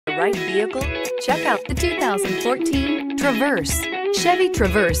right vehicle? Check out the 2014 Traverse. Chevy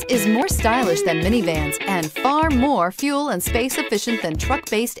Traverse is more stylish than minivans and far more fuel and space efficient than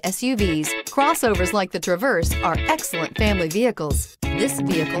truck-based SUVs. Crossovers like the Traverse are excellent family vehicles. This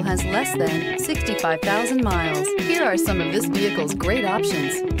vehicle has less than 65,000 miles. Here are some of this vehicle's great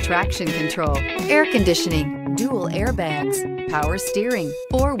options: traction control, air conditioning, dual airbags, power steering,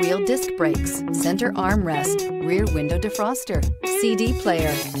 four-wheel disc brakes, center armrest, rear window defroster, CD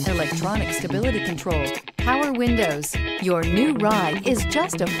player, electronic stability control, power windows. Your new ride is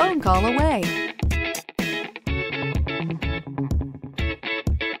just a phone call away.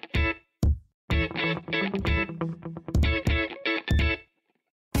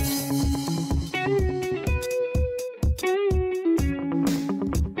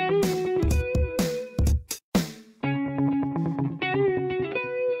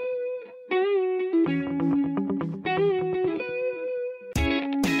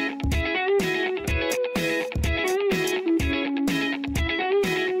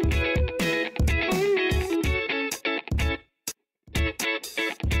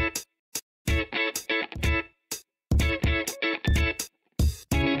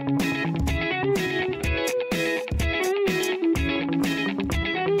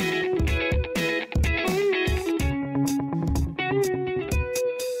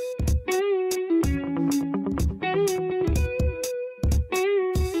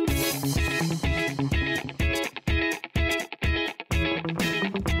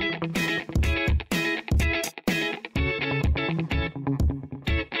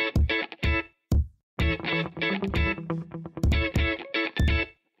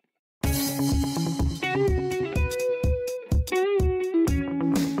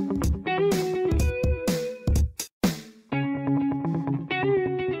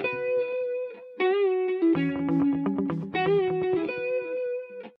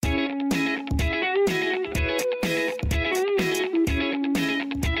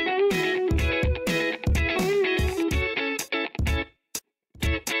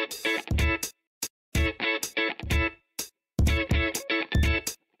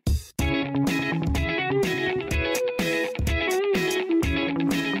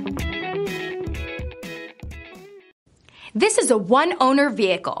 This is a one-owner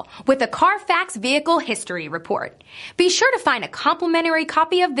vehicle with a Carfax Vehicle History Report. Be sure to find a complimentary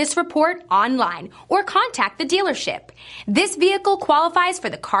copy of this report online or contact the dealership. This vehicle qualifies for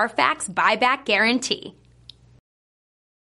the Carfax Buyback Guarantee.